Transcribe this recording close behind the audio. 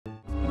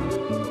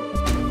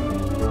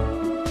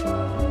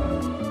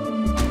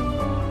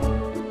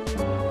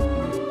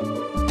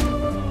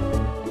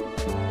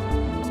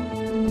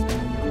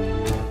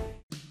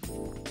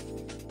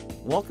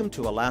Welcome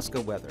to Alaska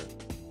Weather,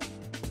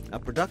 a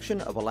production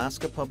of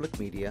Alaska Public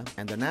Media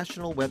and the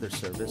National Weather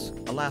Service,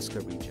 Alaska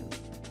Region.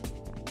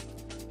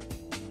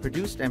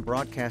 Produced and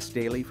broadcast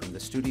daily from the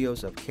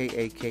studios of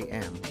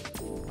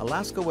KAKM,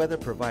 Alaska Weather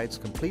provides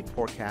complete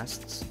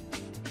forecasts,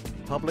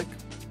 public,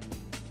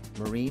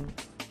 marine,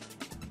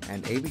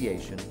 and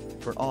aviation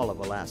for all of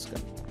Alaska.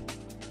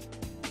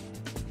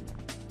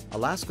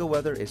 Alaska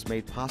Weather is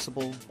made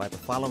possible by the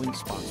following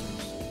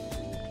sponsors.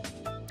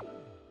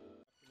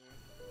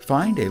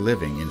 Find a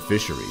living in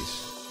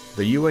fisheries.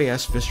 The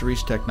UAS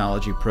Fisheries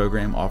Technology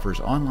Program offers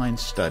online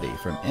study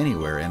from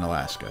anywhere in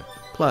Alaska,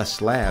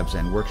 plus labs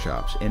and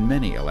workshops in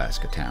many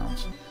Alaska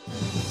towns.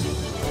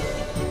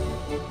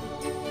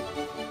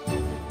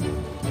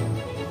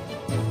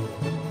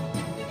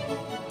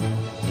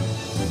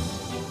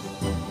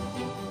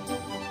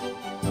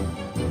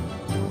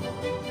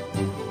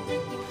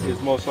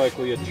 Is most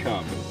likely a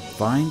chum.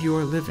 Find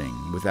your living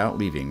without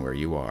leaving where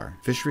you are.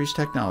 Fisheries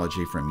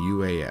Technology from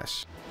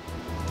UAS.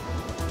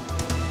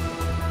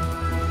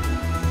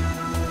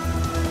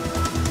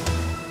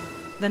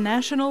 The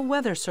National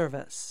Weather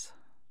Service.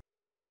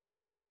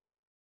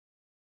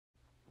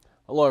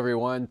 Hello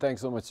everyone,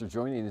 thanks so much for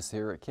joining us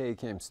here at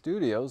KAKM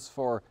Studios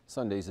for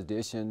Sunday's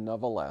edition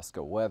of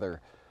Alaska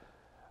Weather.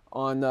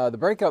 On the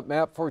breakup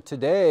map for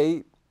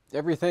today,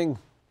 everything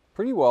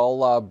pretty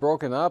well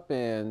broken up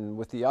and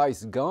with the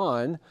ice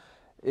gone,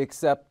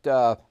 except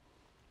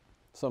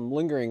some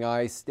lingering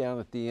ice down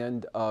at the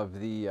end of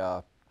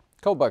the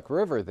Kobuk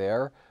River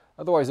there.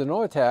 Otherwise, the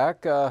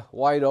Noatak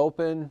wide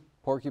open,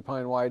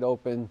 Porcupine wide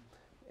open,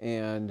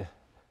 and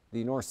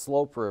the North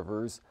Slope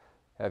rivers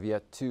have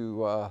yet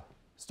to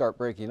start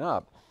breaking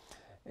up.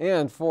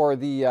 And for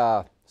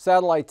the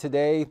satellite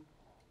today,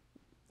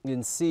 you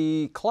can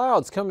see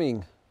clouds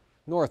coming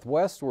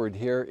northwestward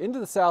here into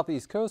the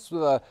southeast coast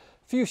with a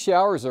few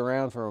showers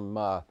around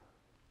from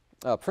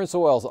Prince of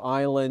Wales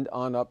Island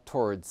on up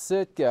towards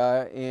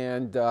Sitka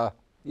and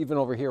even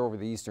over here over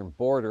the eastern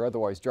border,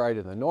 otherwise dry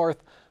to the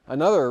north.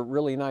 Another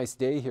really nice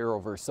day here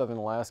over southern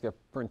Alaska,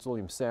 Prince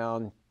William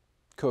Sound,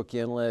 Cook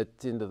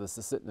Inlet into the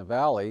Susitna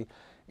Valley,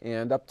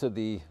 and up to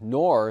the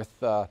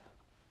north,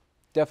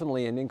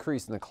 definitely an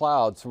increase in the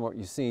clouds from what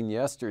you've seen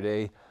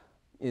yesterday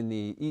in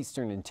the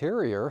eastern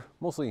interior,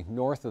 mostly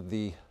north of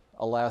the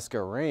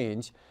Alaska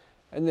Range,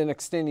 and then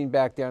extending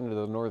back down to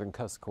the northern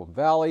Kuskokwim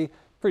Valley.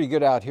 Pretty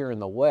good out here in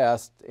the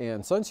west,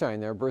 and sunshine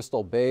there,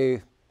 Bristol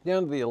Bay,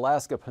 down to the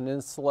Alaska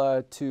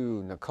Peninsula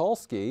to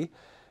Nikolsky.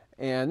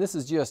 And this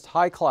is just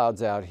high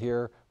clouds out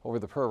here over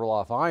the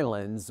Pribilof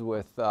Islands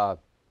with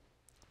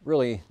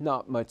really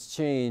not much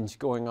change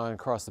going on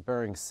across the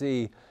Bering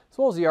Sea, as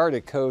well as the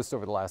Arctic coast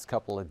over the last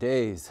couple of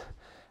days.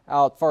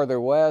 Out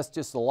farther west,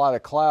 just a lot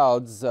of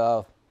clouds,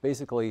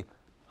 basically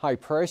high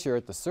pressure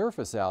at the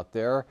surface out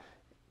there,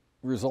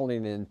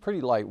 resulting in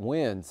pretty light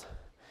winds.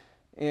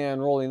 And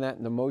rolling that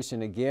into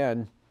motion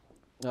again,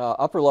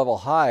 upper level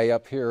high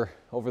up here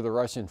over the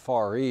Russian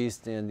Far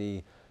East, and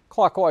the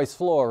clockwise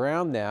flow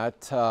around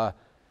that,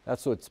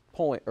 that's what's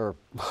pulling, or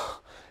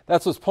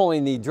that's what's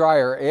pulling the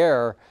drier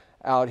air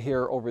out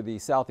here over the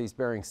southeast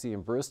Bering Sea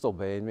and Bristol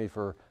Bay, and made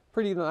for a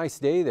pretty nice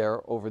day there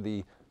over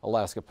the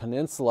Alaska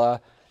Peninsula.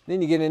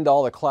 Then you get into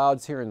all the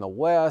clouds here in the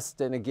west,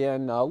 and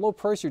again, low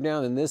pressure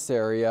down in this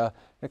area,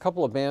 and a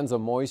couple of bands of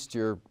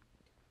moisture,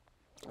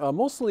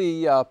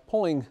 mostly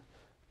pulling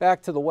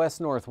back to the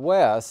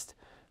west-northwest,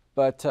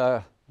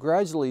 but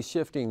gradually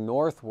shifting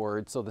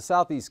northward. So the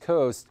southeast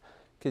coast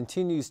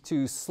continues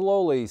to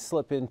slowly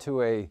slip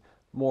into a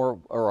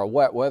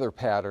wet weather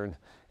pattern.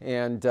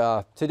 And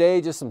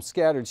today, just some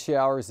scattered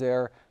showers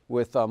there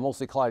with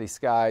mostly cloudy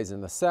skies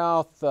in the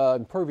south,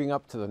 improving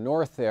up to the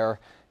north there,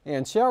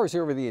 and showers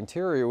here over the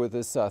interior with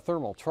this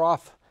thermal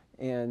trough,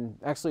 and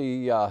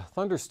actually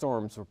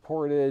thunderstorms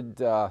reported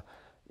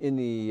in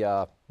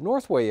the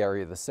Northway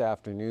area this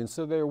afternoon.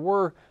 So there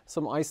were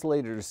some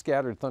isolated or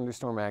scattered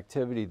thunderstorm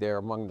activity there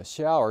among the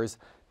showers,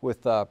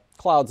 with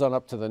clouds on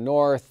up to the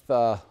north,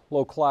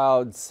 low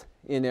clouds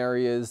in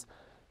areas.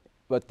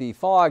 But the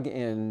fog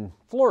and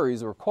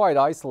flurries were quite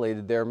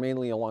isolated there,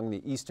 mainly along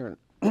the eastern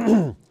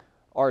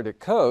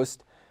Arctic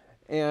coast.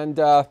 And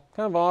kind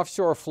of an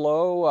offshore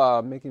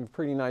flow, making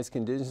pretty nice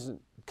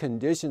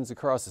conditions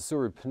across the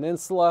Seward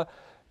Peninsula.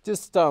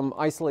 Just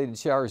isolated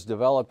showers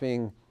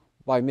developing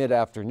by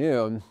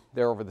mid-afternoon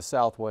there over the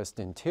southwest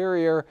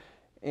interior,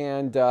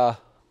 and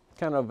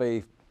kind of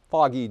a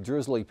foggy,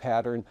 drizzly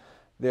pattern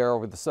there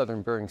over the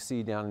southern Bering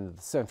Sea down into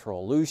the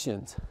central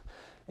Aleutians.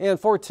 And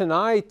for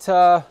tonight,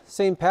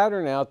 same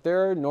pattern out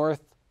there,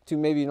 north to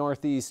maybe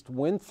northeast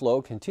wind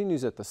flow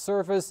continues at the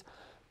surface.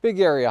 Big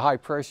area, high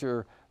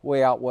pressure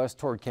way out west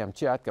toward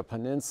Kamchatka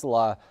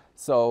Peninsula.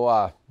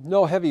 So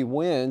no heavy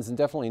winds and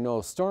definitely no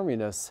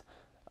storminess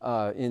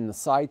in the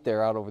sight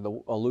there out over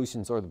the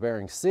Aleutians or the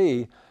Bering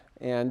Sea.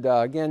 And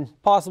again,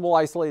 possible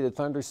isolated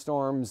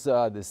thunderstorms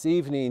this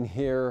evening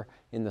here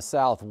in the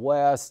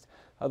southwest.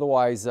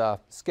 Otherwise,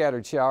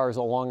 scattered showers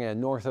along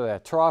and north of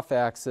that trough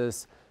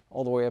axis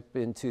all the way up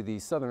into the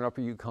southern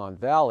upper Yukon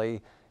Valley.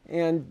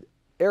 And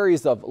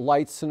areas of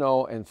light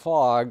snow and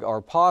fog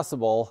are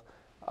possible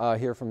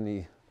here from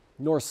the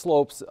north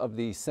slopes of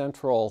the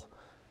central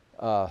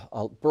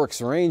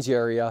Brooks Range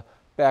area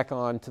back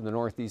on to the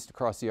northeast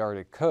across the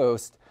Arctic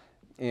coast.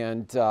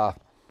 And not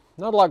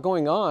a lot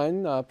going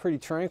on, pretty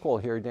tranquil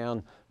here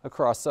down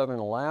across southern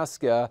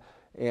Alaska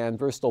and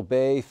Bristol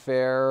Bay,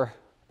 fair,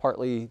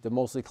 partly to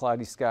mostly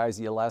cloudy skies,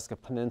 the Alaska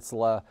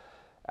Peninsula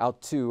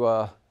out to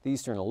the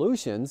eastern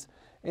Aleutians,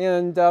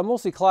 and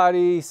mostly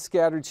cloudy,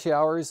 scattered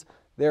showers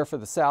there for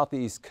the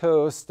southeast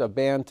coast, a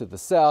band to the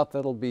south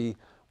that'll be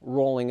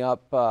rolling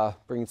up,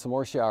 bringing some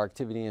more shower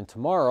activity in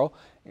tomorrow,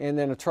 and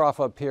then a trough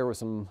up here with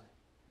some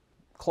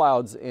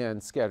clouds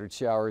and scattered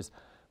showers,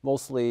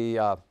 mostly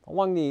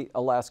along the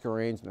Alaska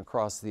Range and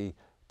across the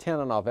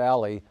Tanana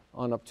Valley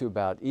on up to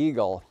about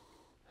Eagle.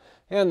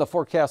 And the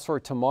forecast for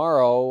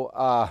tomorrow,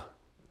 a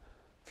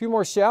few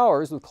more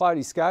showers with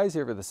cloudy skies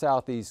here for the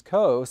southeast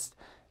coast.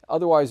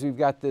 Otherwise, we've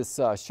got this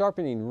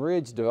sharpening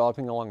ridge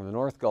developing along the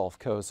North Gulf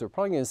Coast. So we're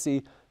probably going to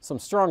see some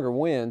stronger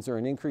winds or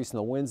an increase in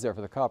the winds there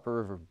for the Copper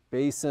River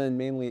Basin,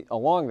 mainly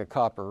along the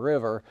Copper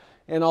River,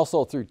 and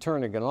also through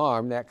Turnagain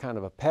Arm, that kind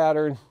of a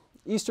pattern.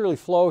 Easterly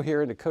flow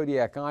here into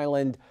Kodiak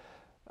Island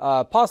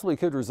possibly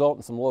could result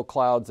in some low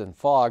clouds and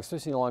fog,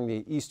 especially along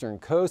the eastern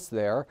coast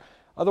there.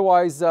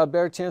 Otherwise,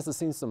 better chance of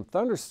seeing some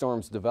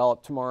thunderstorms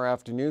develop tomorrow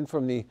afternoon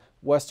from the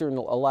western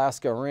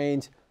Alaska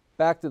Range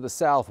back to the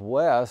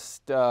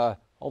southwest,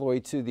 all the way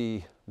to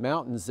the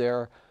mountains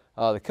there,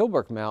 the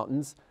Kilberg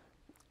Mountains.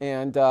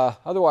 And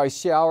otherwise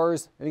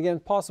showers, and again,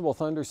 possible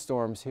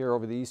thunderstorms here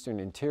over the eastern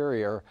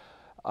interior,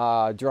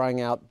 drying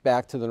out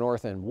back to the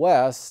north and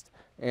west.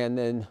 And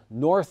then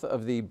north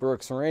of the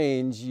Brooks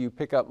Range, you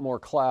pick up more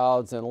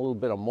clouds and a little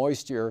bit of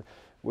moisture,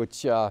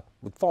 which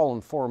would fall in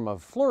the form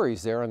of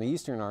flurries there on the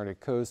eastern Arctic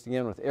coast,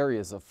 again with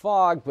areas of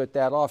fog, but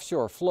that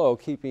offshore flow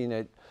keeping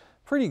it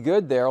pretty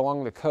good there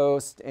along the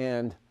coast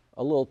and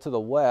a little to the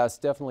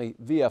west, definitely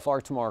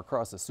VFR tomorrow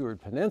across the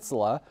Seward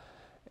Peninsula,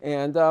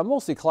 and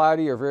mostly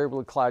cloudy or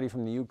variably cloudy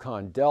from the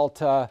Yukon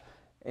Delta,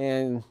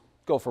 and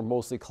go for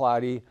mostly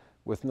cloudy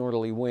with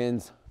northerly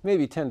winds,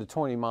 maybe 10 to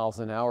 20 miles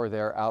an hour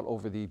there out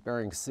over the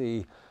Bering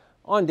Sea,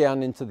 on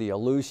down into the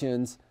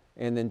Aleutians,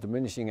 and then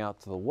diminishing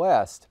out to the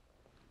west.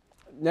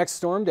 Next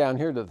storm down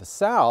here to the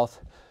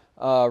south,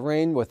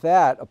 rain with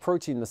that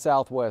approaching the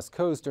southwest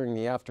coast during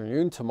the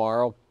afternoon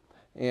tomorrow,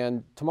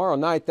 and tomorrow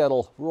night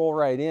that'll roll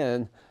right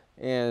in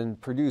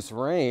and produce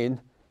rain,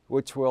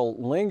 which will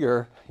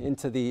linger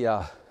into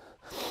the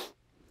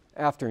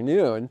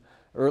afternoon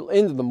or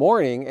into the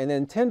morning, and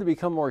then tend to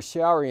become more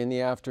showery in the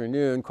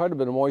afternoon. Quite a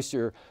bit of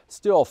moisture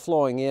still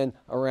flowing in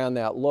around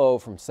that low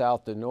from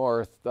south to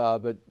north,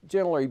 but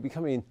generally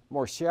becoming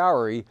more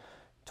showery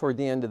toward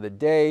the end of the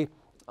day.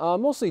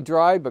 Mostly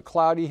dry but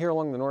cloudy here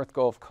along the North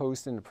Gulf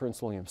Coast into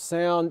Prince William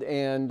Sound,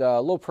 and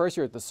low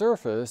pressure at the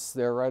surface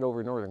there right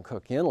over northern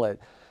Cook Inlet.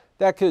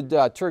 That could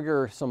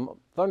trigger some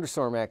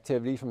thunderstorm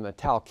activity from the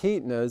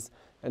Talkeetnas,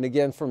 and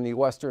again from the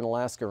western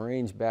Alaska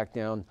Range back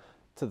down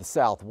to the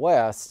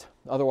southwest.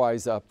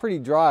 Otherwise pretty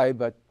dry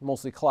but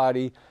mostly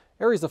cloudy.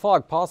 Areas of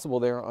fog possible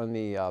there on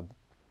the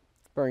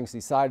Bering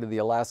Sea side of the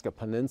Alaska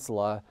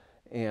Peninsula,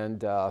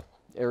 and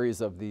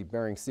areas of the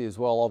Bering Sea as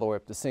well, all the way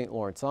up to St.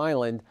 Lawrence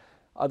Island.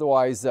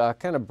 Otherwise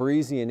kind of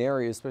breezy in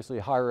areas, especially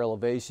higher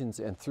elevations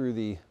and through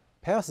the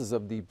passes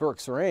of the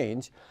Brooks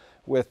Range,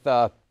 with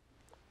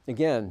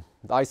again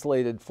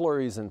isolated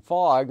flurries and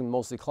fog and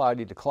mostly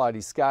cloudy to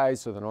cloudy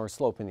skies for the north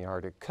slope and the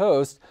Arctic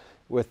coast,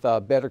 with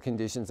better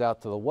conditions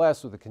out to the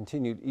west with a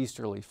continued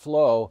easterly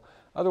flow.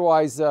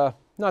 Otherwise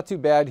not too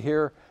bad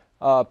here.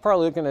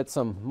 Probably looking at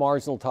some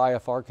marginal to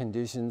IFR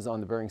conditions on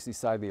the Bering Sea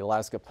side of the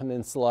Alaska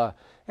Peninsula,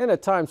 and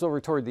at times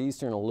over toward the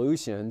eastern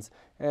Aleutians,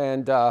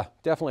 and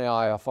definitely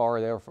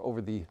IFR there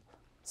over the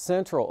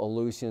central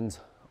Aleutians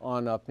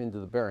on up into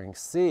the Bering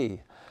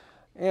Sea.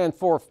 And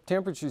for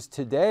temperatures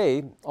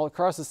today, all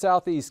across the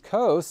southeast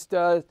coast,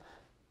 lower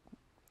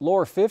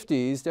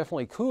 50s,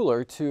 definitely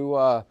cooler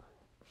to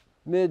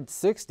mid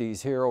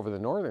 60s here over the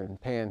northern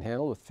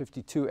Panhandle, with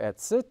 52 at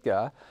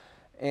Sitka.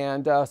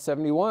 And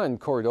 71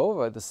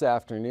 Cordova this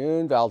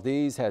afternoon.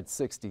 Valdez had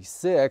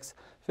 66,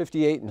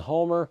 58 in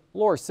Homer,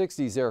 lower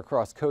 60s there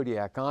across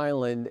Kodiak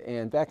Island,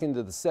 and back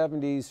into the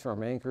 70s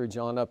from Anchorage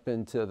on up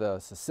into the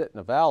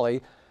Susitna Valley,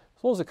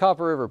 as well as the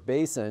Copper River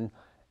Basin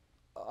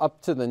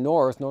up to the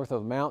north of the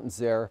mountains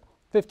there.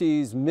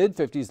 50s, mid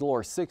 50s,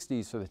 lower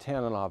 60s for the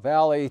Tanana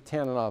Valley.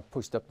 Tanana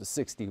pushed up to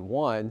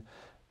 61,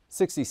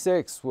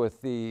 66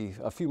 with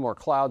a few more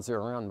clouds there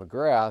around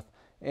McGrath.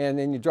 And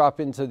then you drop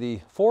into the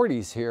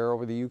 40s here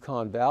over the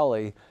Yukon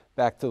Valley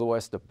back to the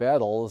west of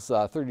Bettles,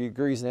 30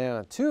 degrees in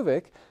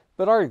Anaktuvik,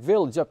 but Arctic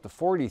Village up to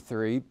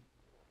 43.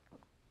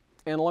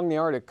 And along the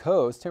Arctic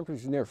coast,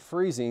 temperatures near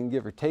freezing,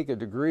 give or take a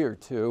degree or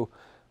two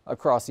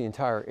across the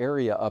entire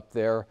area up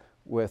there,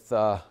 with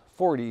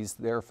 40s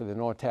there for the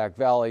Noatak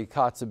Valley,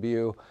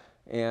 Kotzebue,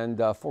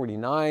 and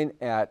 49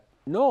 at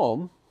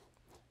Nome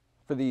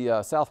for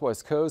the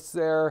southwest coast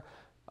there.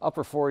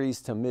 Upper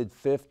 40s to mid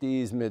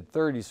 50s, mid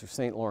 30s for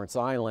St. Lawrence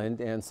Island,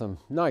 and some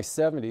nice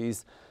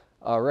 70s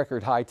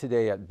Record high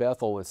today at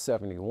Bethel was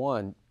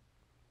 71.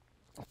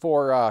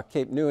 For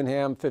Cape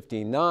Newenham,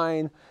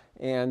 59,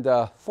 and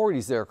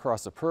 40s there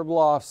across the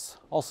Pribilofs,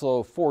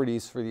 also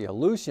 40s for the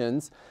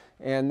Aleutians,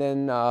 and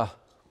then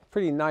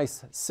pretty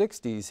nice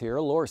 60s here,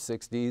 lower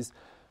 60s,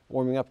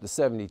 warming up to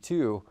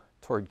 72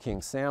 toward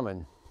King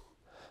Salmon.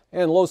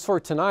 And lows for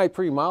tonight,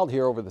 pretty mild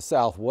here over the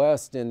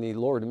southwest in the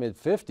lower to mid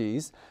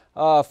 50s.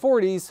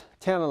 40s,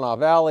 Tanana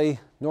Valley,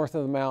 north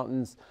of the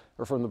mountains,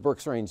 or from the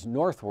Brooks Range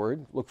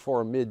northward. Look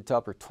for mid to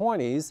upper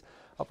 20s.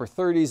 Upper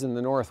 30s in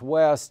the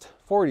northwest,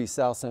 40s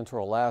south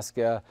central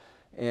Alaska,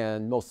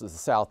 and most of the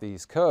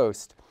southeast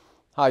coast.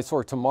 Highs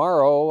for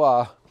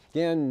tomorrow,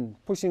 again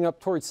pushing up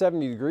towards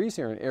 70 degrees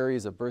here in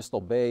areas of Bristol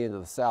Bay into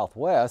the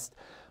southwest.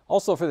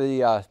 Also for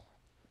the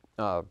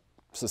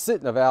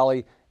Susitna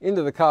Valley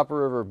into the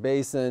Copper River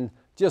Basin,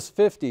 just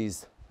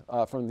 50s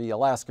from the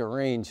Alaska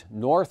Range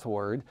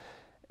northward.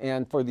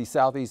 And for the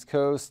southeast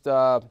coast,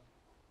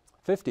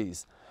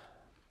 50s.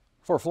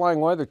 For flying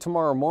weather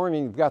tomorrow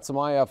morning, we've got some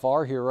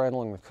IFR here right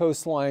along the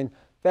coastline,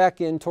 back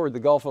in toward the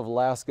Gulf of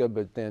Alaska,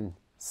 but then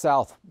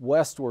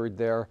southwestward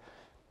there,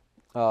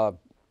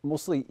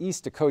 mostly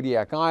east of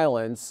Kodiak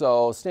Island.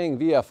 So staying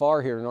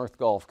VFR here, North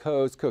Gulf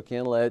Coast, Cook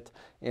Inlet,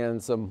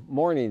 and some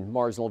morning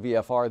marginal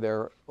VFR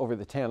there over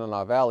the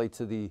Tanana Valley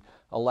to the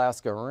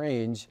Alaska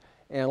Range.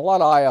 And a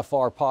lot of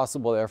IFR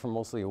possible there from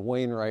mostly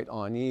Wainwright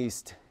on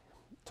east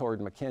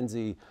toward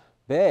Mackenzie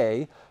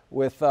Bay,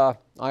 with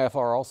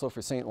IFR also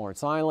for St.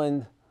 Lawrence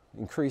Island,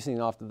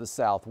 increasing off to the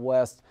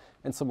southwest,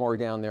 and some more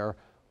down there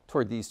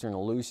toward the eastern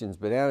Aleutians.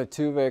 But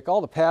Anatuvik,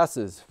 all the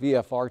passes,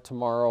 VFR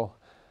tomorrow.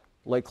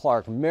 Lake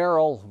Clark,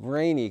 Merrill,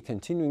 rainy,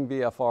 continuing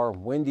VFR,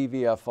 windy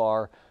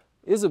VFR.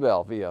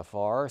 Isabel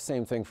VFR,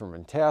 same thing for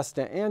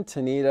Montasta and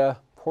Tanita.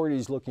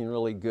 Portage looking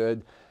really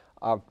good.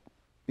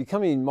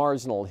 Becoming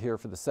marginal here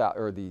for the south,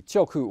 or the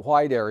Chilkoot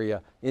White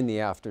area in the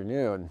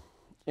afternoon.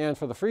 And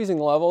for the freezing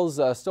levels,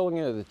 still looking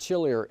at the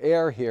chillier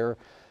air here,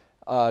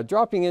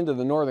 dropping into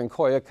the northern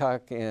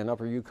Koyukuk and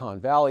upper Yukon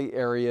Valley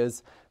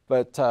areas,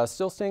 but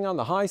still staying on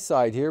the high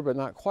side here, but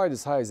not quite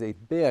as high as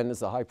they've been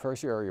as the high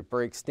pressure area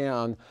breaks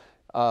down.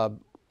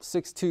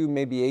 6,200,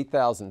 maybe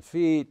 8,000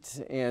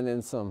 feet, and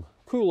then some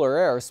cooler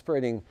air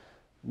spreading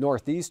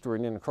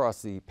northeastward and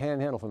across the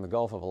Panhandle from the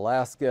Gulf of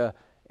Alaska,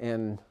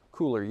 and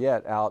cooler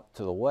yet out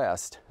to the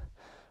west.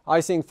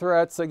 Icing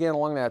threats, again,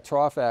 along that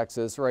trough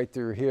axis right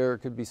through here.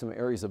 Could be some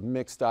areas of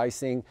mixed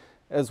icing,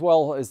 as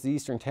well as the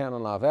eastern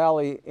Tanana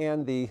Valley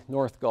and the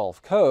North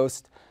Gulf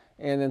Coast.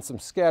 And then some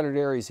scattered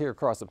areas here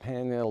across the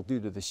Panhandle due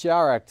to the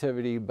shower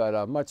activity, but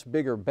a much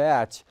bigger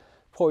batch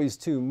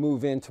poised to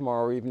move in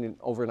tomorrow evening,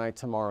 overnight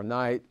tomorrow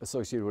night,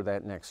 associated with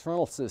that next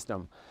frontal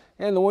system.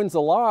 And the winds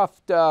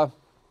aloft,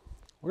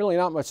 really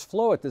not much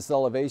flow at this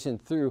elevation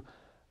through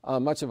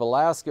much of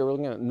Alaska. We're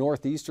looking at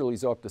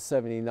northeasterlies up to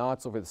 70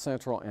 knots over the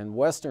central and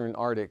western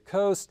Arctic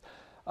coast.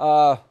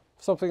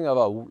 Something of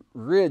a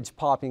ridge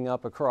popping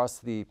up across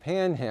the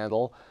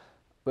Panhandle,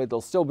 but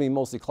it'll still be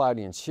mostly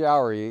cloudy and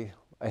showery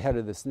ahead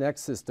of this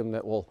next system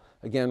that will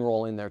again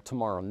roll in there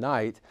tomorrow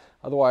night.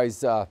 Otherwise,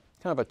 kind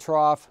of a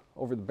trough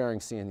over the Bering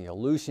Sea and the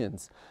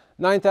Aleutians.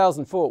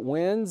 9,000 foot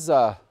winds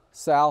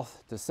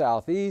south to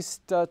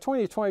southeast,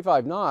 20 to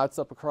 25 knots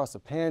up across the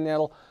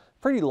Panhandle.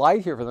 Pretty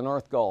light here for the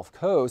North Gulf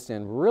Coast,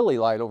 and really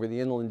light over the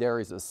inland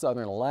areas of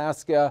southern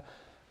Alaska.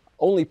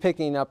 Only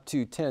picking up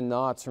to 10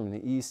 knots from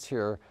the east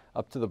here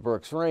up to the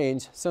Brooks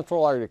Range.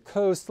 Central Arctic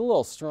coast a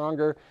little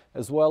stronger,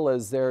 as well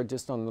as there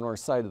just on the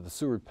north side of the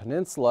Seward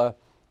Peninsula.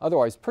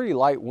 Otherwise pretty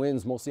light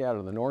winds mostly out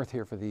of the north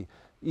here for the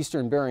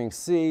eastern Bering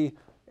Sea,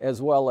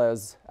 as well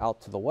as out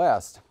to the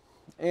west.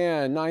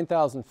 And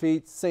 9,000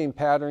 feet, same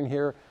pattern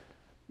here.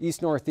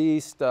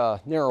 East-northeast,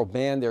 narrow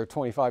band there,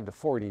 25 to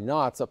 40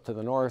 knots up to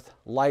the north,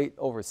 light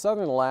over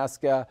southern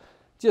Alaska,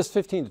 just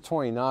 15 to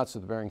 20 knots for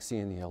the Bering Sea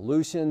and the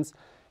Aleutians,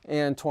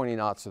 and 20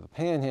 knots for the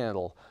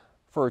Panhandle.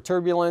 For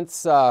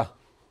turbulence,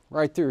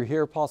 right through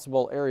here,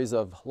 possible areas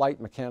of light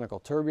mechanical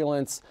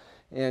turbulence,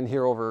 and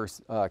here over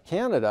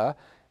Canada,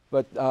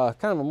 but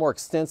kind of a more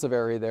extensive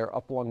area there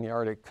up along the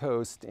Arctic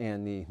coast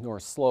and the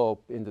North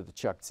Slope into the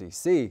Chukchi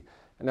Sea.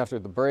 And after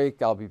the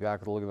break, I'll be back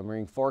with a look at the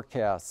marine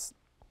forecasts.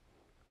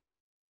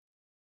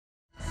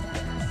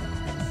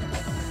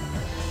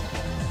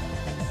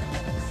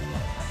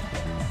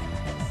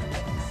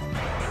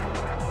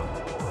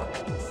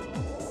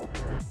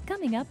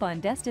 Coming up on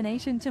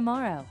Destination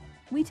Tomorrow,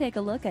 we take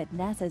a look at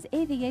NASA's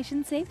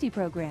Aviation Safety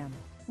Program.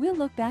 We'll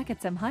look back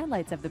at some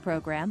highlights of the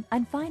program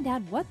and find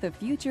out what the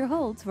future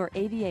holds for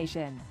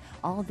aviation.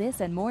 All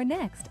this and more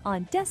next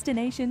on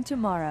Destination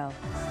Tomorrow.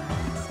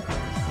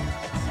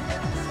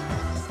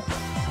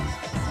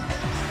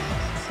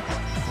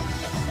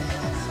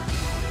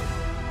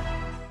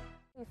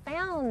 We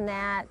found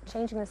that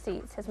changing the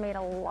seats has made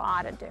a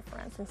lot of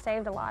difference and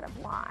saved a lot of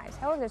lives.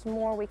 However, there's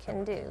more we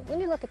can do. We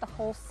need to look at the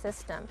whole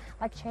system,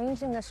 like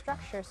changing the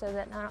structure so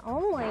that not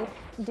only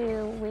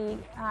do we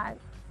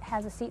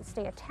have the seat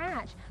stay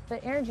attached,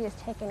 but energy is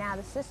taken out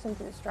of the system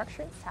through the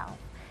structure itself.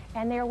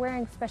 And they're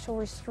wearing special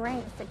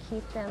restraints that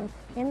keep them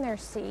in their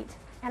seat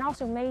and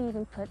also may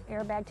even put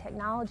airbag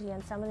technology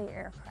in some of the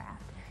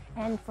aircraft.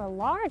 And for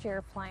large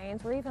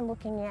airplanes, we're even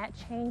looking at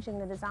changing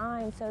the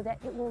design so that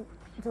it will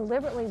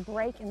deliberately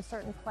brake in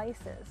certain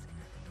places.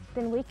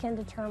 Then we can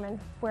determine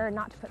where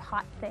not to put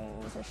hot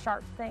things or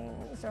sharp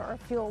things or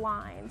fuel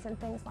lines and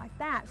things like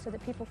that so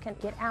that people can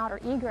get out or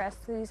egress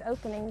through these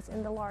openings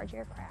in the large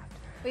aircraft.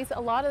 Lisa,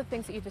 a lot of the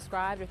things that you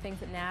described are things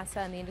that NASA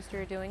and the industry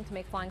are doing to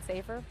make flying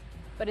safer,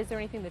 but is there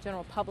anything the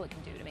general public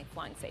can do to make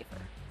flying safer?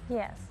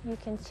 Yes, you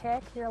can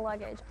check your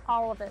luggage,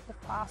 all of it if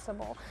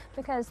possible,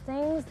 because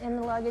things in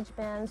the luggage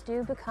bins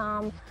do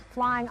become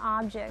flying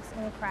objects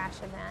in a crash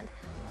event.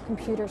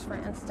 Computers, for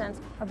instance,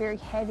 are very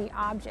heavy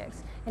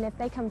objects, and if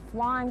they come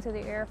flying through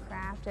the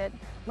aircraft at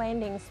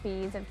landing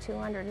speeds of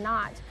 200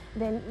 knots,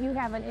 then you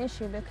have an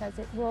issue because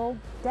it will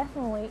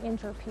definitely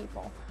injure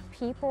people.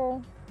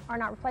 People are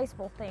not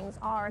replaceable, things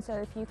are, so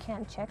if you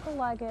can check the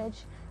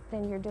luggage,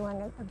 then you're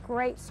doing a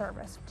great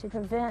service to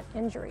prevent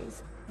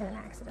injuries in an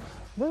accident.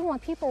 We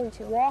want people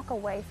to walk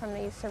away from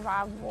these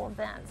survivable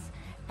events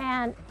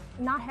and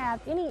not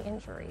have any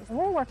injuries, and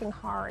we're working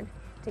hard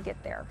to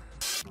get there.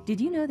 Did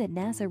you know that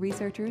NASA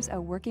researchers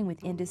are working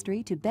with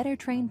industry to better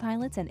train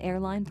pilots and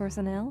airline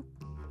personnel?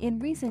 In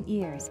recent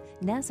years,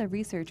 NASA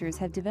researchers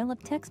have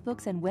developed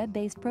textbooks and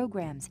web-based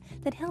programs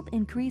that help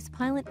increase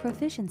pilot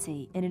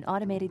proficiency in an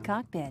automated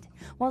cockpit,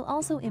 while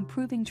also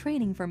improving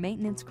training for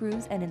maintenance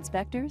crews and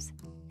inspectors.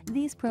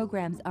 These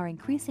programs are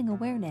increasing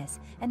awareness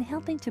and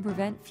helping to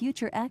prevent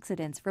future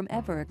accidents from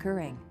ever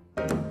occurring.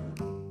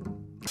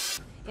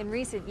 In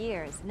recent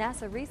years,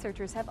 NASA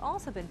researchers have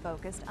also been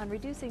focused on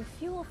reducing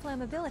fuel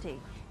flammability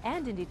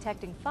and in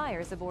detecting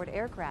fires aboard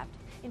aircraft.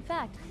 In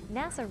fact,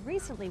 NASA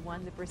recently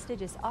won the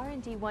prestigious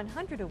R&D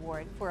 100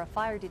 award for a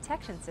fire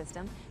detection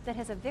system that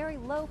has a very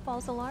low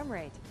false alarm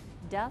rate.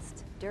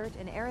 Dust, dirt,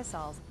 and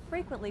aerosols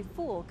frequently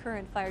fool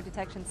current fire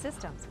detection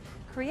systems,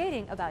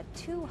 creating about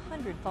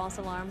 200 false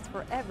alarms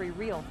for every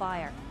real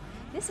fire.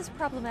 This is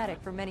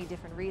problematic for many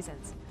different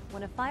reasons.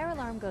 When a fire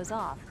alarm goes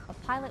off, a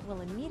pilot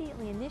will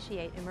immediately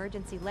initiate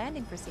emergency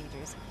landing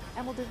procedures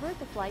and will divert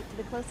the flight to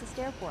the closest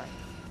airport.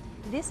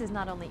 This is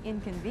not only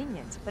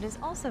inconvenient, but is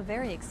also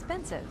very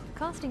expensive,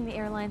 costing the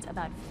airlines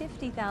about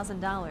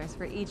 $50,000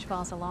 for each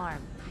false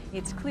alarm.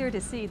 It's clear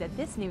to see that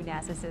this new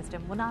NASA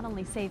system will not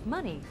only save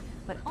money,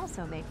 but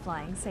also make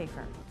flying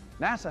safer.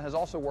 NASA has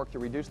also worked to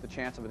reduce the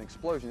chance of an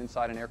explosion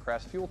inside an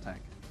aircraft's fuel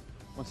tank.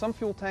 When some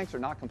fuel tanks are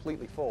not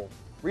completely full,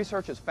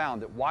 research has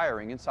found that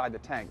wiring inside the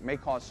tank may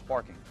cause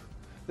sparking.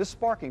 This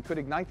sparking could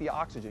ignite the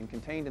oxygen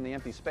contained in the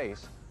empty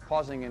space,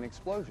 causing an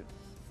explosion.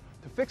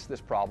 To fix this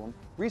problem,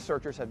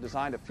 researchers have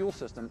designed a fuel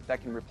system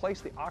that can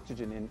replace the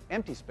oxygen in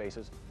empty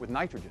spaces with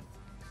nitrogen.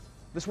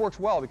 This works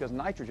well because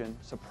nitrogen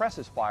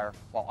suppresses fire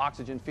while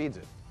oxygen feeds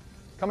it.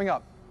 Coming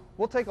up,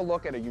 we'll take a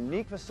look at a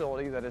unique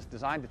facility that is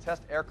designed to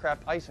test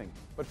aircraft icing.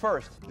 But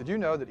first, did you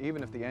know that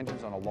even if the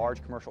engines on a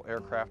large commercial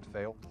aircraft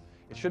fail,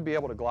 it should be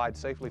able to glide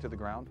safely to the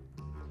ground?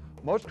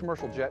 Most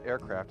commercial jet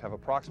aircraft have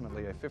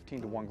approximately a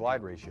 15-to-1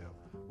 glide ratio,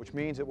 which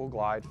means it will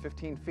glide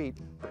 15 feet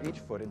for each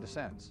foot it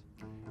descends.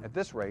 At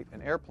this rate,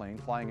 an airplane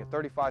flying at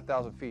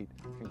 35,000 feet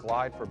can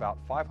glide for about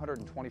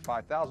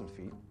 525,000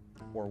 feet,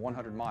 or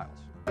 100 miles.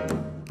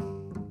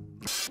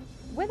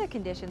 Weather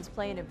conditions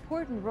play an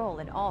important role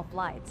in all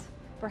flights.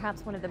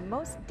 Perhaps one of the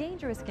most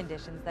dangerous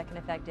conditions that can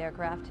affect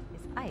aircraft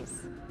is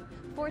ice.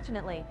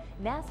 Fortunately,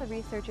 NASA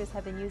researchers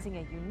have been using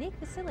a unique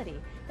facility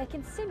that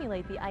can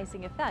simulate the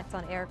icing effects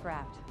on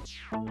aircraft.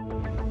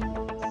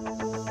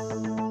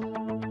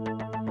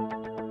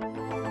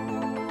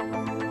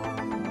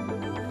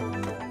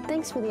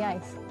 Thanks for the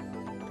ice.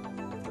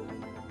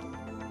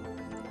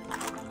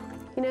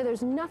 You know,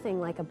 there's nothing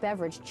like a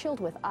beverage chilled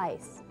with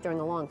ice during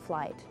a long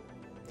flight.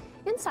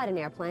 Inside an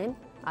airplane,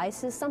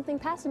 ice is something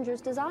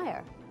passengers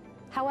desire.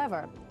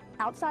 However,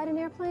 outside an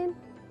airplane,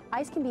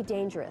 ice can be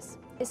dangerous,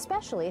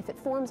 especially if it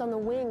forms on the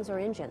wings or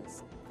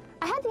engines.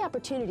 I had the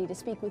opportunity to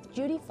speak with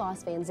Judy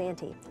Foss Van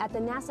Zanti at the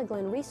NASA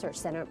Glenn Research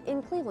Center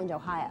in Cleveland,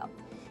 Ohio.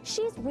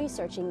 She's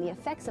researching the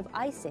effects of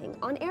icing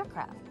on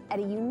aircraft at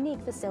a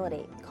unique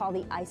facility called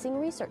the Icing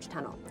Research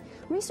Tunnel.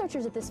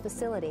 Researchers at this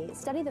facility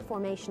study the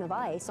formation of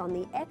ice on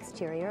the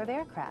exterior of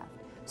aircraft.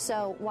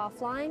 So while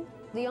flying,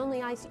 the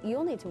only ice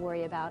you'll need to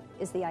worry about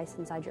is the ice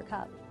inside your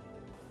cup.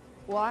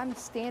 Well, I'm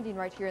standing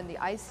right here in the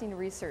Icing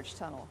Research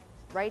Tunnel.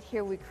 Right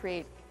here we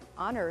create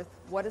on Earth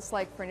what it's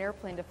like for an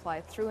airplane to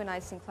fly through an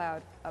icing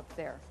cloud up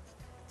there.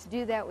 To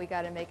do that, we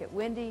got to make it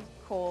windy,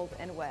 cold,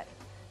 and wet.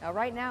 Now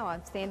right now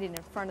I'm standing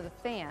in front of the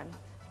fan.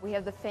 We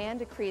have the fan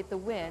to create the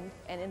wind,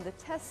 and in the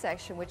test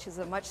section, which is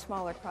a much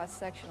smaller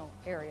cross-sectional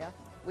area,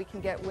 we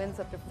can get winds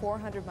up to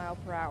 400 miles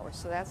per hour.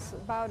 So that's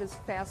about as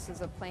fast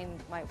as a plane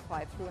might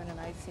fly through in an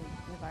icing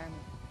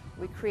environment.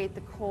 We create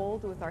the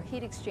cold with our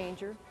heat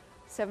exchanger,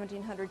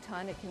 1,700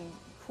 ton. It can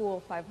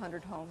cool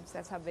 500 homes.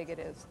 That's how big it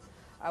is.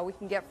 We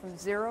can get from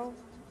 0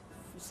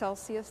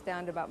 Celsius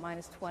down to about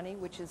 -20,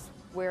 which is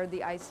where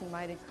the icing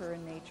might occur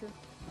in nature.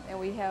 And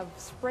we have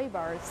spray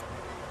bars.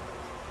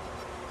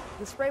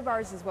 The spray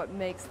bars is what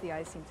makes the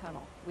icing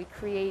tunnel. We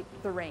create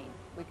the rain.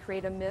 We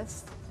create a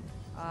mist.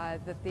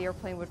 that the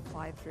airplane would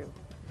fly through.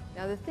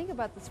 Now the thing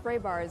about the spray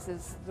bars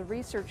is the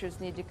researchers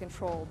need to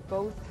control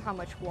both how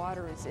much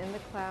water is in the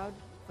cloud,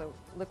 the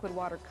liquid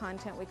water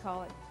content we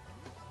call it,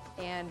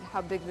 and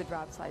how big the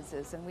drop size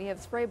is. And we have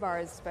spray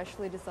bars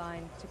specially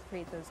designed to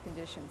create those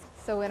conditions.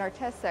 So in our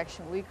test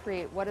section, we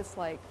create what it's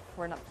like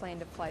for a plane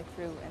to fly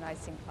through an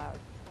icing cloud.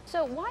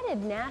 So why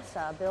did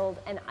NASA build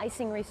an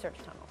icing research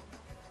tunnel?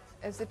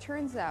 As it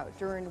turns out,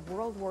 during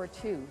World War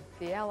II,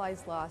 the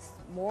Allies lost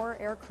more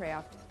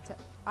aircraft to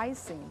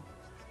icing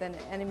than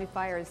enemy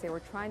fires. They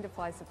were trying to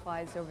fly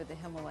supplies over the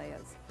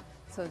Himalayas.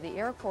 So the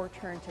Air Corps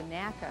turned to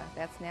NACA,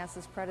 that's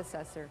NASA's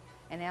predecessor,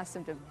 and asked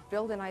them to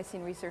build an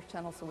icing research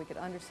tunnel so we could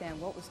understand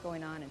what was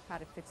going on and how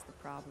to fix the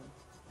problem.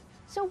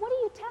 So what do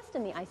you test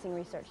in the icing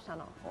research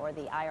tunnel, or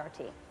the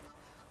IRT?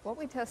 What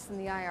we test in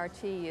the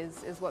IRT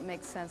is what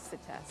makes sense to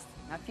test.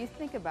 Now if you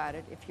think about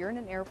it, if you're in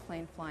an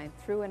airplane flying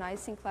through an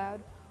icing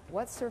cloud,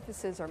 what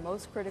surfaces are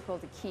most critical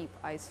to keep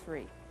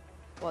ice-free?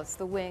 Well, it's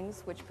the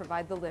wings, which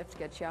provide the lift,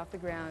 get you off the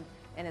ground,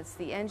 and it's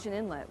the engine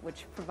inlet,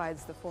 which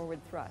provides the forward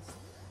thrust.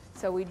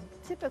 So we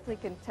typically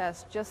can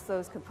test just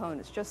those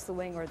components, just the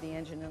wing or the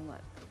engine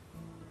inlet.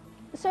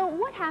 So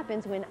what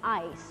happens when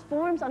ice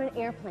forms on an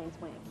airplane's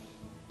wing?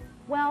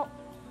 Well,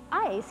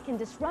 ice can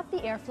disrupt the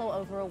airflow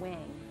over a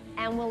wing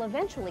and will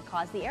eventually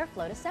cause the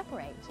airflow to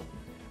separate.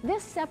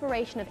 This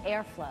separation of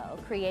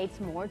airflow creates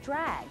more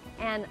drag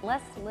and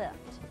less lift.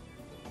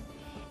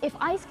 If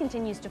ice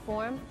continues to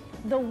form,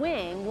 the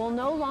wing will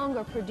no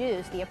longer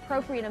produce the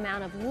appropriate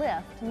amount of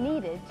lift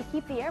needed to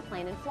keep the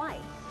airplane in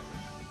flight.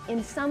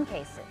 In some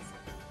cases,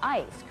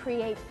 ice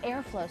creates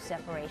airflow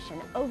separation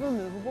over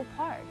movable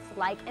parts,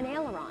 like an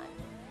aileron.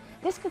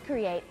 This could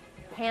create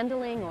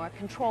handling or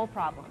control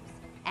problems,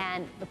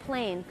 and the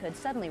plane could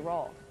suddenly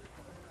roll.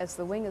 As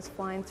the wing is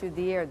flying through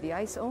the air, the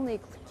ice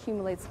only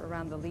accumulates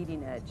around the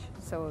leading edge.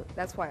 So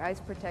that's why ice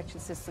protection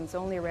systems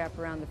only wrap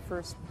around the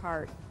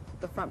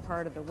front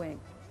part of the wing.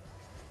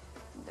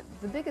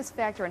 The biggest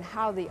factor in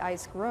how the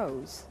ice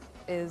grows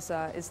is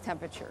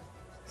temperature.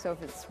 So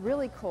if it's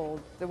really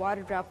cold, the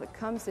water droplet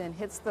comes in,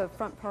 hits the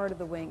front part of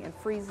the wing, and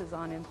freezes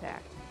on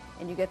impact.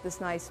 And you get this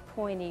nice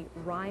pointy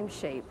rime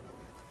shape.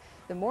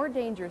 The more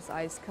dangerous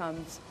ice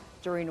comes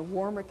during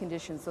warmer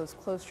conditions, those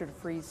closer to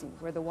freezing,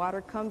 where the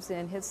water comes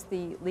in, hits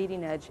the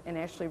leading edge, and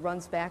actually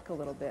runs back a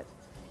little bit.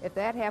 If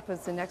that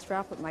happens, the next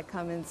droplet might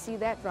come in, see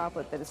that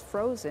droplet that is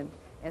frozen,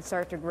 and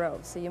start to grow.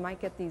 So you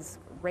might get these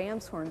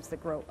ram's horns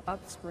that grow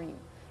upstream.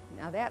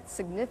 Now that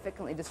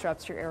significantly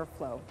disrupts your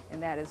airflow,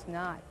 and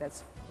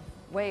that's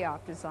way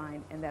off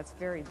design, and that's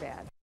very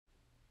bad.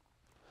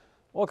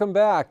 Welcome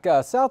back.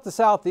 South to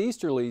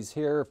southeasterlies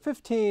here,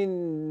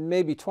 15,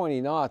 maybe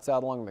 20 knots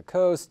out along the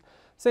coast.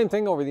 Same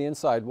thing over the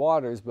inside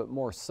waters, but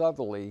more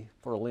southerly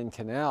for Lynn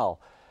Canal.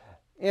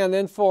 And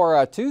then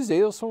for Tuesday,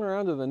 it'll swing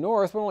around to the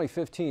north. We're only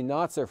 15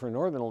 knots there for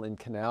northern Lynn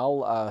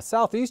Canal.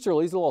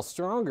 Southeasterlies a little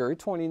stronger,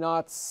 20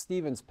 knots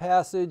Stevens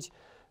Passage,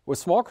 with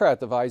small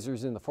craft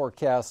advisories in the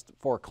forecast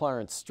for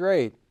Clarence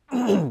Strait.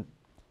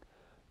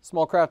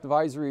 Small craft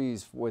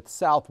advisories with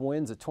south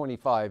winds at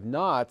 25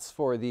 knots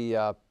for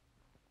the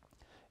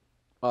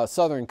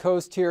southern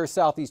coast here,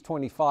 southeast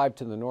 25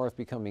 to the north,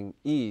 becoming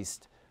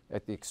east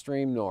at the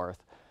extreme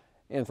north.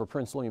 And for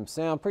Prince William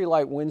Sound, pretty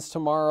light winds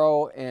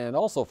tomorrow, and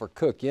also for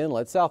Cook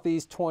Inlet,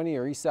 southeast 20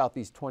 or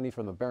east-southeast 20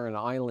 from the Barren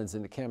Islands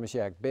into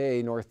Kamishak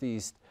Bay,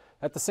 northeast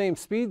at the same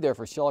speed there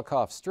for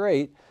Shelikof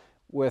Strait,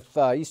 with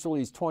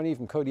easterlies 20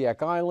 from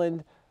Kodiak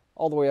Island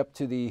all the way up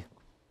to the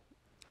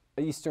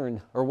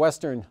eastern or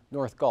western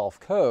North Gulf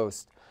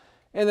Coast.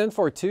 And then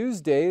for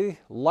Tuesday,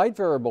 light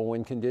variable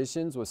wind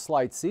conditions with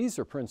slight seas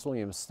for Prince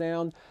William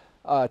Sound,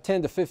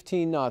 10 to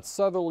 15 knots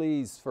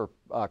southerlies for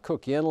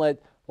Cook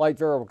Inlet, light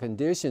variable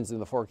conditions in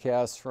the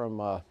forecast from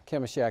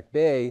Kamishak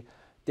Bay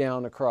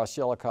down across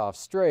Shelikof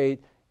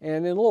Strait,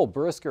 and then a little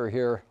brisker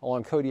here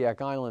along Kodiak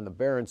Island, the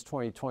Barrens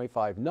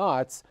 20-25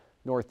 knots,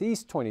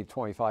 northeast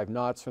 20-25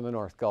 knots from the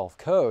North Gulf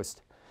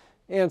Coast.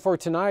 And for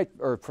tonight,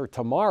 or for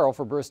tomorrow,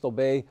 for Bristol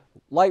Bay,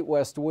 light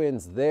west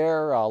winds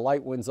there,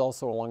 light winds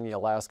also along the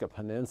Alaska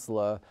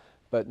Peninsula,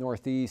 but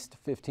northeast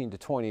 15 to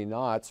 20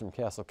 knots from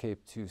Castle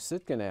Cape to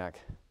Sitkinak.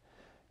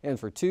 And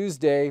for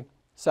Tuesday,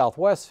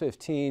 southwest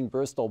 15,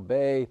 Bristol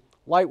Bay,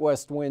 light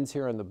west winds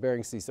here on the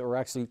Bering Sea, or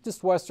actually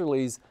just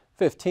westerlies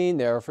 15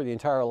 there for the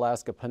entire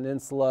Alaska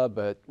Peninsula,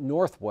 but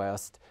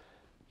northwest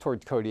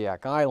toward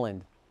Kodiak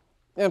Island.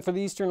 And for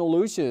the eastern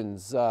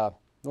Aleutians,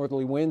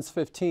 northerly winds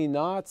 15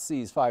 knots,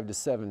 seas 5 to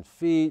 7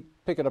 feet,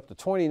 pick it up to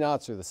 20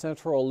 knots for the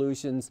central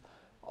Aleutians,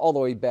 all the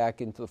way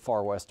back into the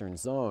far western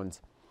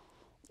zones.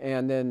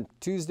 And then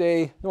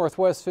Tuesday,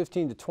 northwest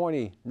 15 to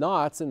 20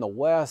 knots in the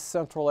west,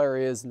 central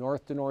areas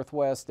north to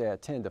northwest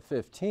at 10 to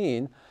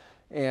 15.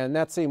 And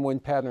that same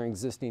wind pattern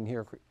existing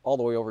here all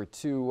the way over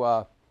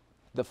to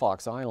the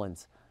Fox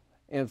Islands.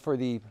 And for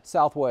the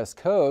southwest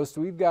coast,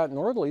 we've got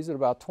northerlies at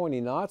about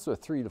 20 knots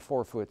with 3 to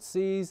 4 foot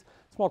seas.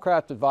 Small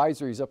craft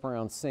advisories up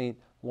around St.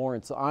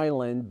 Lawrence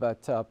Island,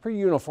 but pretty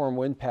uniform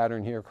wind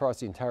pattern here across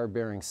the entire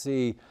Bering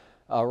Sea,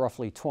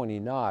 roughly 20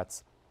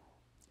 knots.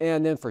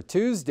 And then for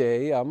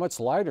Tuesday, much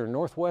lighter,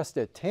 northwest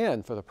at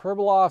 10 for the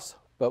Pribilofs,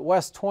 but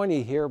west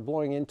 20 here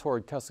blowing in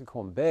toward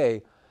Kuskokwim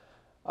Bay.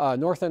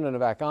 North end of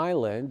Navac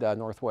Island,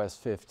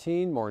 northwest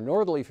 15, more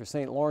northerly for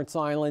St. Lawrence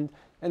Island,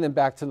 and then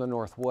back to the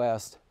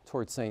northwest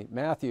towards St.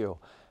 Matthew.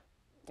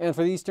 And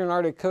for the eastern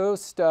Arctic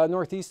coast,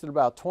 northeast at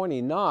about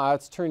 20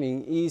 knots,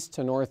 turning east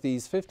to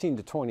northeast 15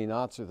 to 20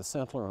 knots for the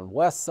central and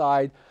west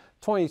side,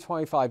 20 to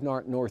 25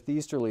 knot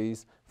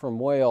northeasterlies from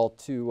Whale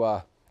to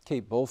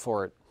Cape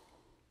Beaufort.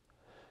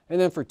 And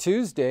then for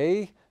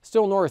Tuesday,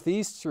 still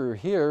northeast through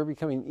here,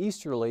 becoming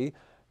easterly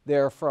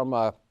there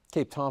from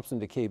Cape Thompson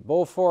to Cape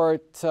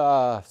Beaufort,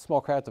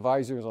 small craft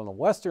advisories on the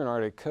western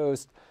Arctic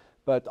coast,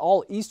 but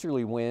all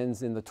easterly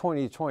winds in the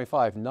 20 to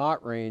 25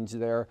 knot range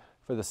there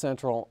for the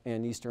central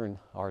and eastern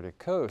Arctic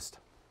coast.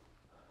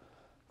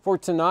 For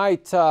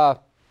tonight,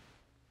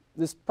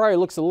 this probably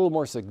looks a little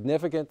more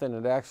significant than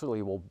it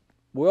actually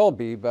will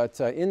be, but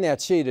in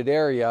that shaded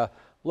area,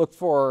 look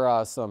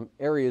for some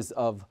areas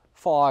of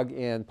fog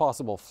and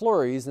possible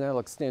flurries, and that'll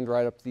extend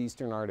right up to the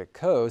eastern Arctic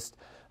coast.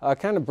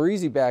 Kind of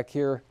breezy back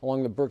here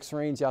along the Brooks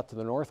Range out to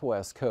the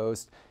northwest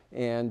coast,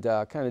 and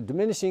kind of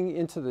diminishing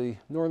into the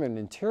northern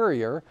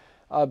interior,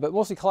 but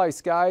mostly cloudy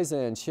skies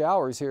and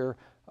showers here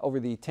over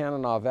the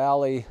Tanana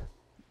Valley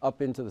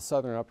up into the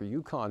southern upper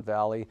Yukon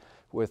Valley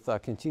with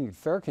continued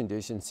fair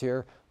conditions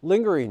here.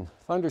 Lingering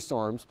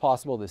thunderstorms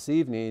possible this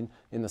evening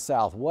in the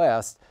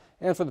southwest.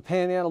 And for the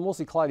Panhandle,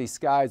 mostly cloudy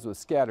skies with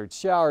scattered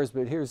showers,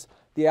 but here's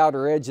the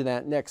outer edge of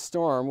that next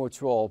storm,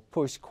 which will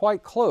push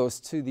quite close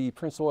to the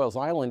Prince of Wales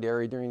Island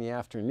area during the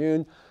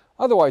afternoon.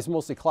 Otherwise,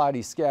 mostly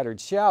cloudy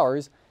scattered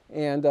showers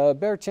and a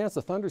better chance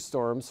of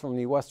thunderstorms from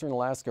the western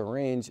Alaska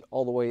Range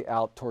all the way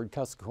out toward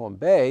Kuskokwim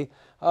Bay.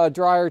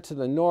 Drier to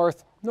the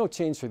north, no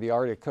change for the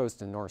Arctic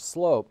coast and North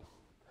Slope.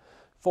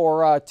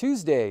 For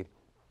Tuesday,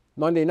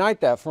 Monday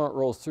night, that front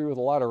rolls through with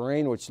a lot of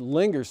rain, which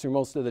lingers through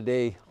most of the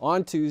day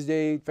on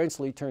Tuesday,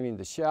 eventually turning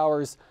to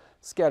showers,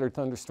 scattered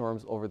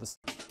thunderstorms over the...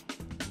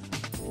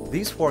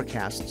 These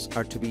forecasts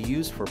are to be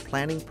used for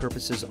planning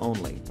purposes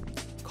only.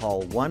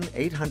 Call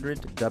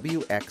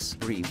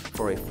 1-800-WX-BRIEF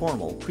for a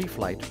formal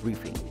pre-flight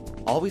briefing.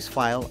 Always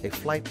file a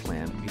flight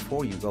plan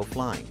before you go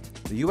flying.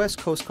 The U.S.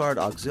 Coast Guard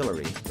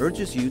Auxiliary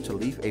urges you to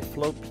leave a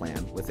float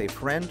plan with a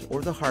friend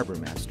or the harbor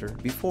master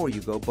before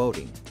you go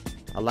boating.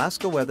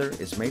 Alaska Weather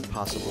is made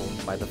possible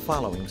by the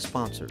following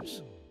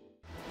sponsors.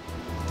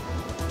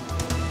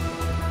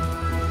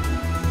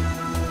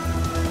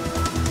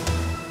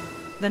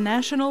 The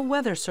National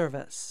Weather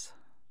Service.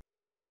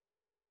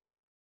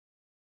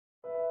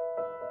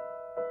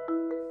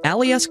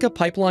 Alyeska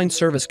Pipeline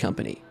Service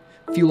Company,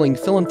 fueling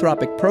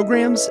philanthropic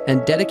programs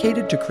and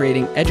dedicated to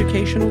creating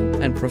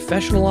educational and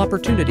professional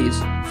opportunities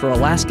for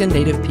Alaska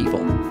Native people.